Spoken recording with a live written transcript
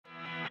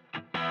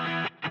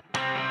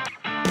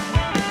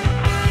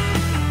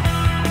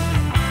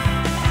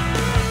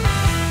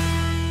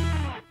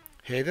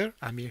Hey there,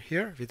 Amir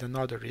here with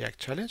another React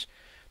challenge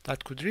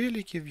that could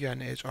really give you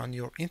an edge on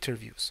your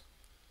interviews.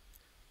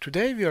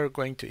 Today we are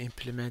going to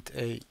implement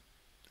a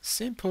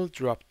simple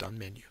drop-down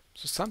menu.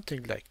 So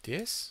something like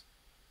this,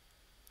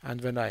 and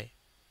when I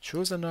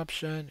choose an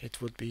option,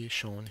 it would be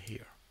shown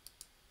here.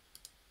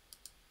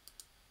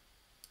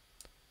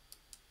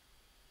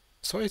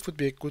 So it would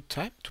be a good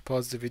time to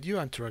pause the video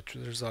and try to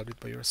resolve it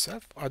by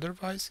yourself.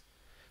 Otherwise,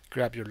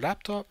 grab your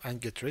laptop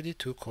and get ready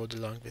to code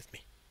along with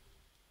me.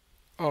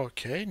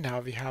 Okay, now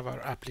we have our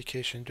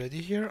application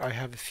ready here. I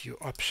have a few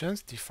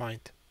options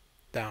defined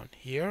down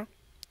here.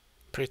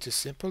 Pretty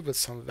simple with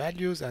some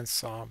values and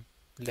some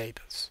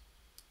labels.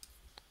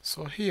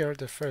 So here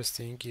the first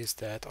thing is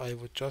that I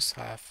would just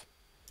have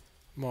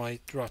my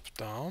drop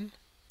down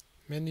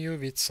menu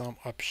with some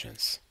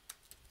options.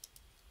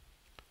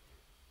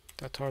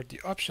 That are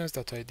the options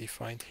that I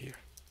defined here.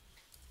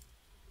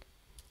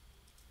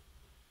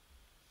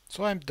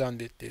 So I'm done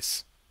with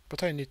this,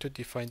 but I need to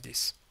define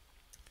this.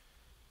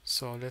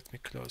 So let me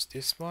close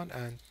this one,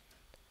 and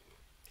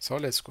so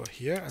let's go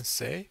here and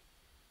say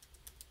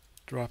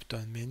drop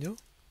down menu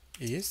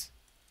is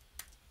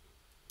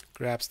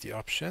grabs the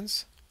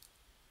options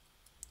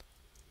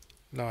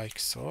like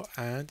so,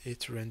 and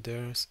it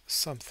renders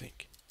something.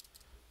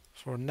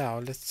 For now,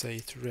 let's say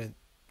it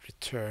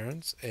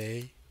returns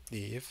a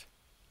div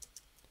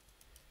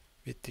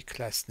with the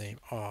class name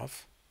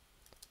of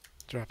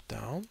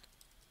dropdown,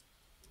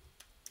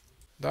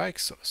 like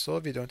so, so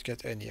we don't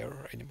get any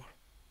error anymore.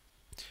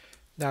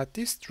 Now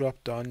this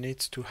dropdown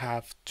needs to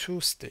have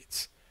two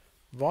states,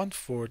 one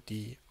for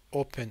the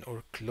open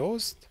or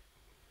closed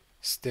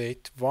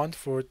state, one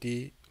for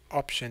the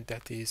option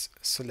that is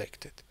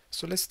selected.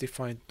 So let's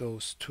define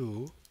those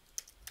two.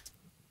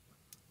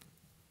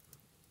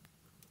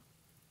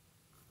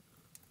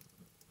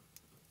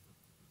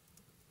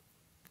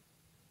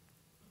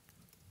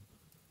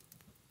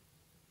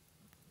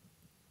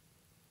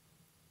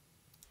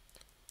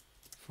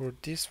 For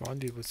this one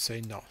we would say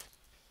no.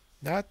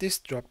 Now this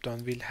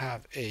dropdown will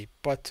have a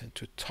button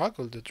to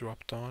toggle the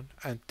dropdown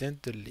and then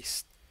the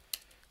list.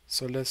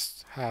 So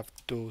let's have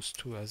those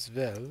two as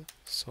well.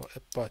 So a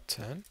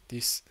button,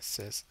 this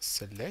says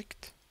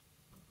select,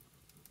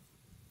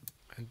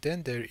 and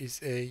then there is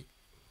a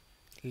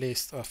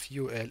list of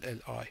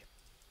ULLI.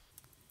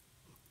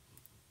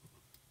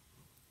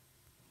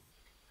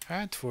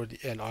 And for the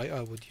LI I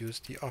would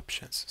use the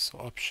options. So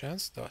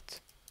options dot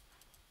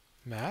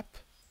map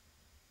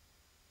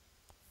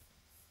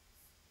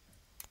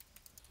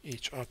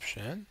each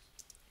option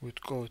would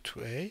go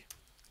to a,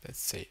 let's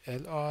say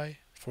LI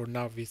for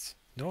now with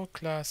no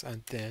class,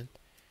 and then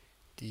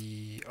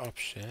the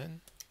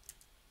option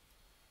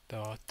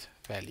dot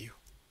value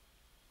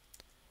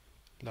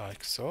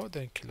like so.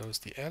 Then close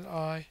the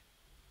LI,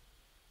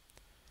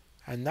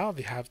 and now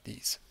we have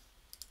these.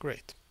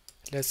 Great.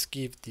 Let's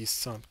give these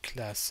some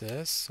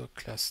classes. So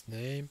class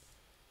name,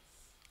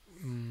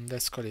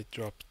 let's call it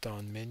drop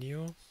down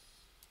menu.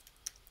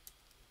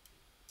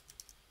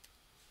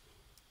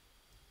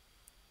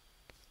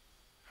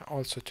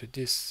 Also to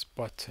this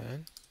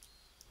button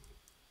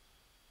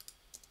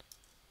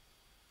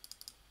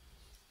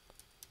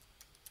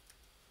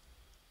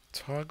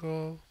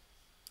toggle,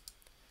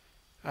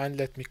 and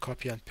let me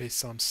copy and paste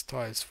some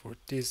styles for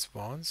these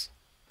ones.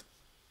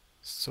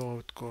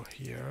 So go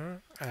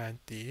here and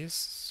these.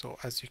 So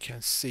as you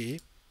can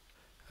see,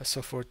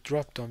 so for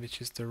drop down,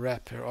 which is the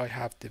wrapper, I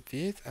have the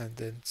width and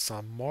then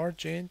some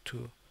margin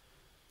to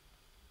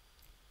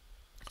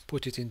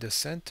put it in the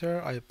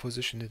center. I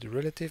position it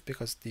relative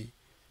because the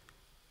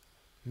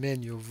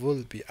menu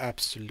will be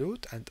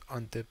absolute, and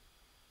on the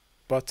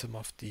bottom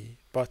of the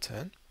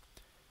button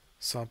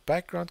some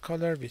background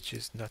color which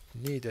is not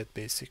needed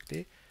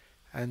basically,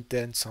 and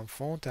then some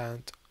font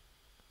and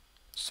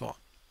so on.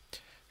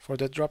 For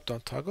the drop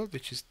down toggle,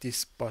 which is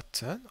this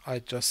button, I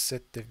just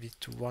set the width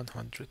to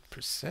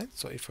 100%.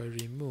 So if I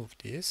remove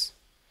this,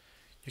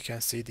 you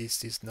can see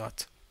this is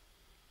not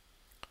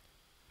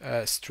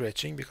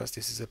stretching because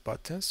this is a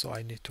button, so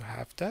I need to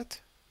have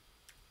that.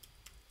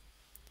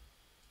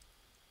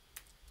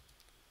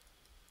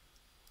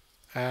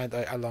 And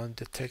I align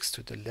the text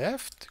to the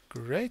left.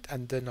 Great.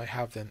 And then I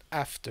have an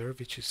after,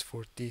 which is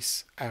for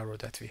this arrow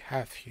that we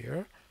have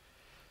here.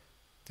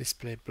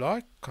 Display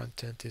block,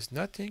 content is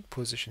nothing,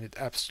 position it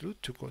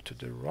absolute to go to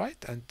the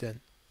right, and then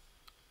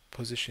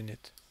position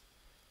it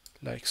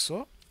like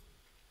so,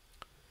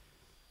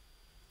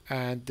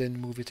 and then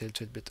move it a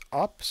little bit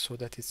up so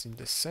that it's in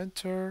the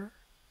center,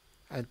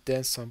 and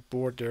then some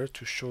border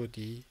to show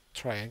the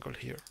triangle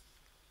here.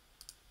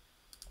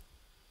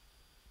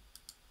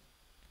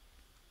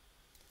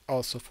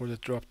 Also for the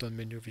drop down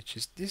menu, which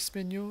is this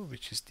menu,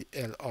 which is the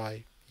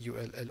LI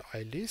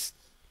ULLI list,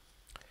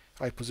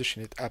 I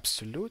position it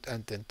absolute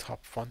and then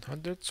top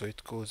 100, so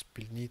it goes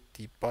beneath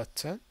the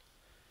button.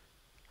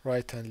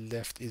 Right and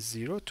left is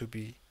 0 to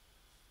be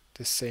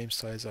the same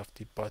size of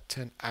the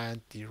button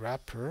and the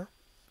wrapper.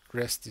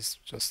 Rest is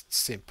just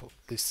simple.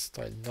 This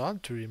style none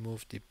to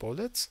remove the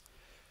bullets,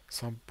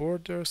 some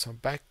border, some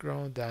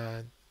background,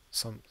 and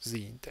some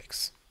z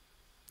index.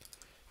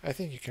 I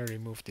think you can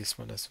remove this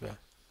one as well.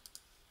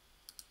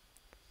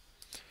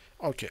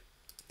 Okay,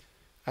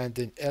 and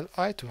then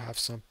li to have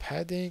some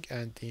padding,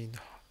 and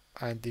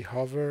the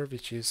hover,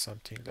 which is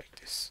something like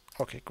this.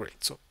 Okay,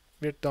 great. So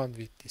we're done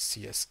with the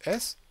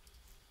CSS.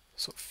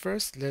 So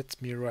first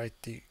let me write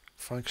the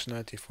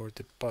functionality for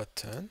the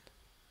button.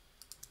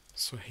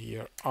 So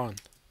here on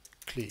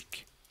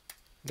click,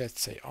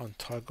 let's say on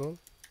toggle,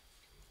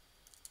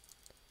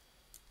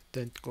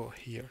 then go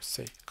here,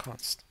 say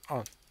const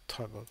on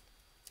toggle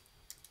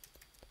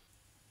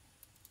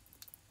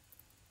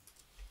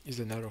is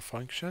an arrow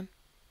function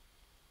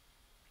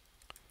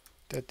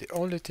that the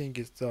only thing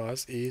it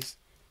does is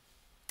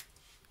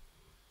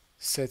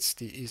sets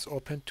the is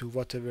open to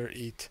whatever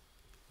it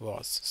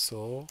was.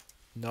 So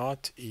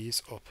not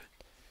is open.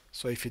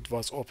 So if it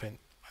was open,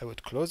 I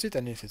would close it,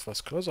 and if it was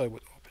closed, I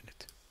would open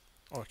it.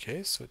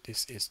 Okay, so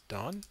this is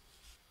done.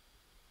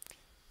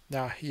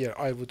 Now here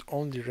I would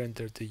only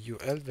render the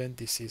UL when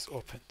this is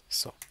open.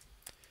 So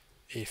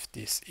if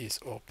this is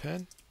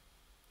open,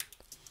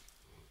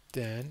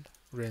 then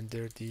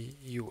render the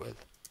UL.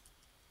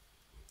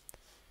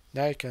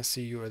 Now you can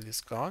see UL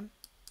is gone.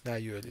 Now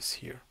UL is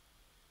here.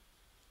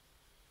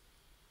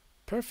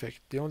 Perfect.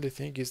 The only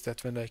thing is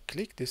that when I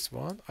click this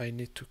one, I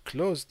need to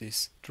close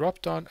this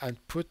drop down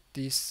and put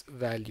this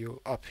value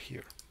up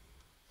here.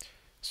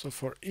 So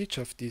for each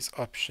of these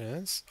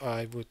options,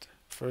 I would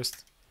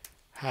first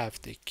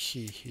have the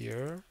key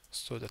here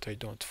so that I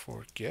don't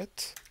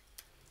forget.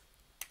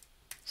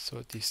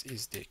 So this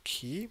is the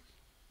key,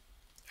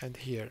 and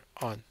here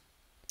on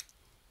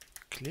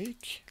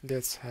click,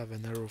 let's have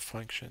an arrow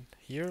function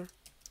here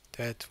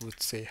that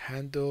would say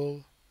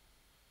handle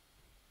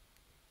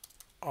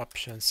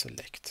option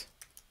select,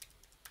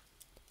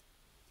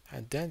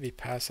 and then we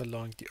pass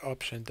along the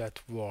option that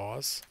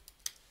was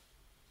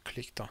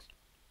clicked on.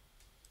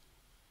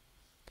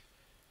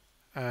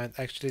 And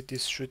actually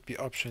this should be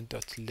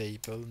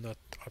option.label, not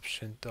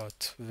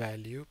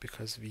option.value,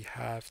 because we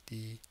have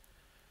the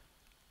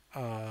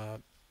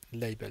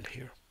label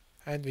here,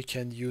 and we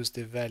can use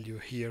the value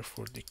here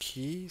for the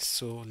key.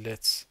 So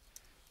let's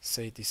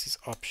say this is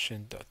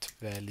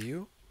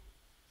option.value,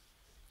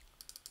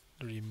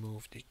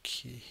 remove the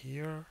key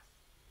here,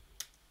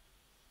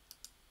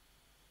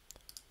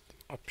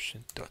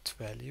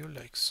 option.value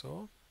like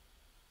so,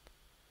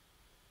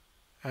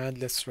 and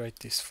let's write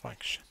this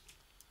function.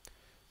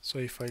 So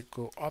if I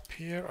go up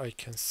here, I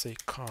can say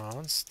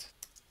const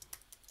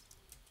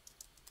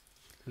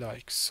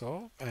like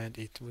so, and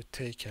it would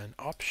take an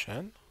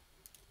option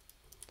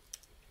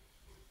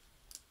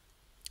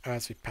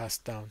as we pass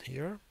down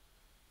here.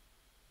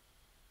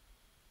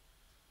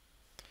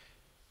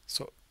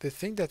 So the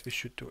thing that we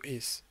should do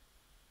is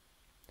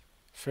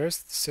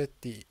first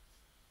set the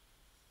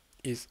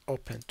is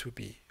open to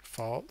be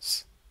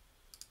false,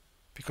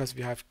 because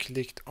we have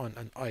clicked on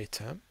an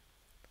item.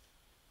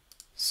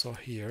 So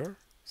here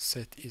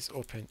set is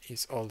open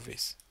is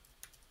always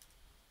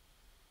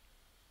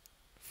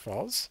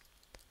false,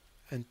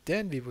 and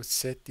then we would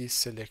set the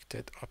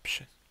selected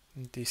option.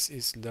 And this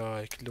is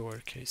like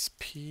lowercase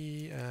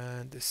p,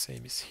 and the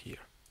same is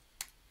here.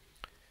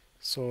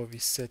 So we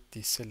set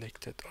the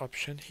selected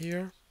option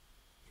here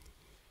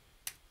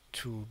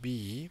to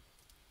be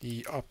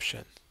the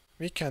option.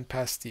 We can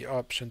pass the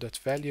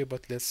option.value,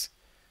 but let's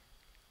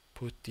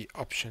put the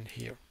option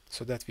here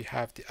so that we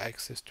have the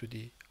access to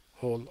the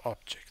whole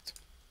object.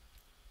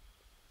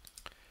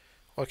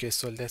 Okay,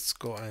 so let's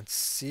go and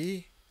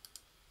see.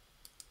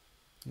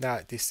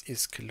 Now this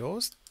is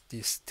closed,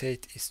 the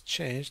state is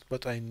changed,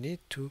 but I need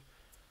to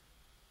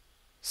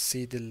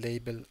see the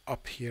label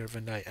up here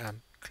when I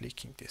am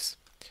clicking this.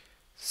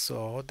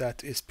 So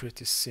that is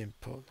pretty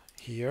simple.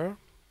 Here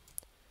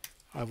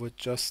I would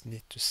just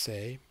need to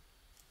say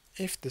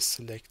if the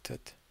selected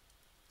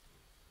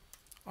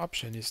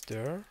option is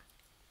there,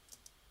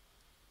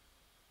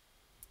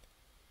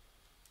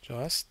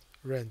 just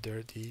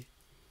render the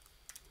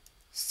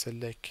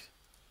selected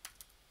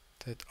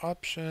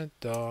option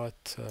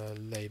dot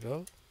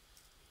label,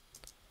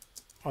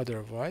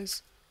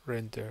 otherwise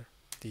render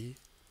the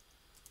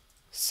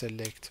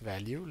select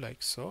value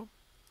like so.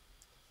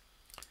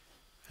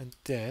 And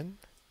then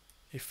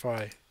if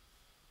I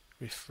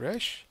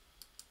refresh,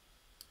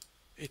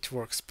 it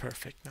works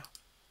perfect now.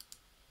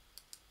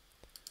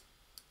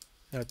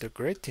 Now the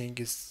great thing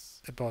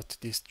is about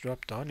this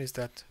drop down is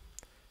that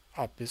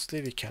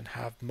obviously we can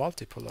have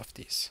multiple of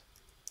these.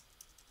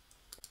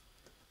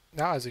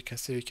 Now as you can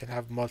see, we can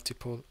have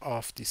multiple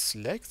of the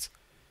selects,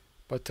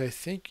 but I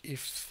think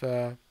if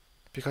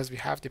because we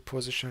have the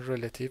position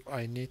relative,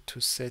 I need to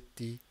set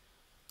the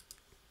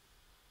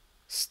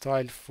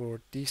style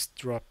for this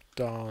drop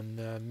down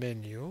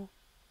menu,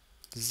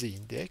 z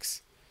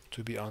index,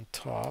 to be on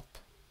top.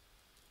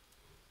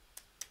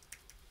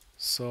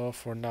 So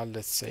for now,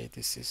 let's say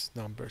this is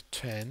number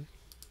 10,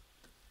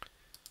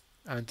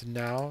 and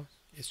now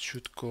it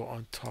should go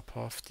on top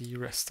of the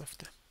rest of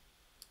them,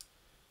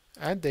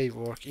 and they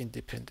work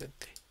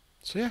independently.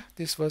 So yeah,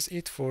 this was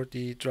it for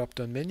the drop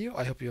down menu.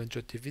 I hope you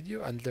enjoyed the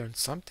video and learned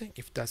something.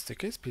 If that's the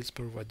case, please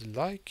provide a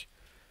like,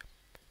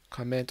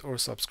 comment or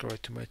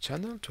subscribe to my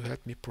channel to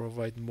help me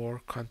provide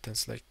more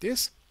contents like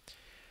this,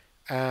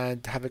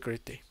 and have a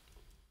great day.